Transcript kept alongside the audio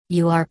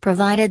You are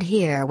provided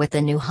here with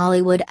the new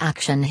Hollywood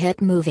action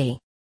hit movie.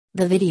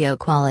 The video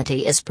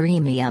quality is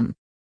premium.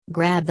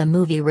 Grab the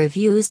movie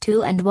reviews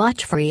too and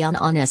watch free on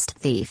Honest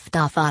Thief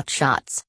Tophotshots.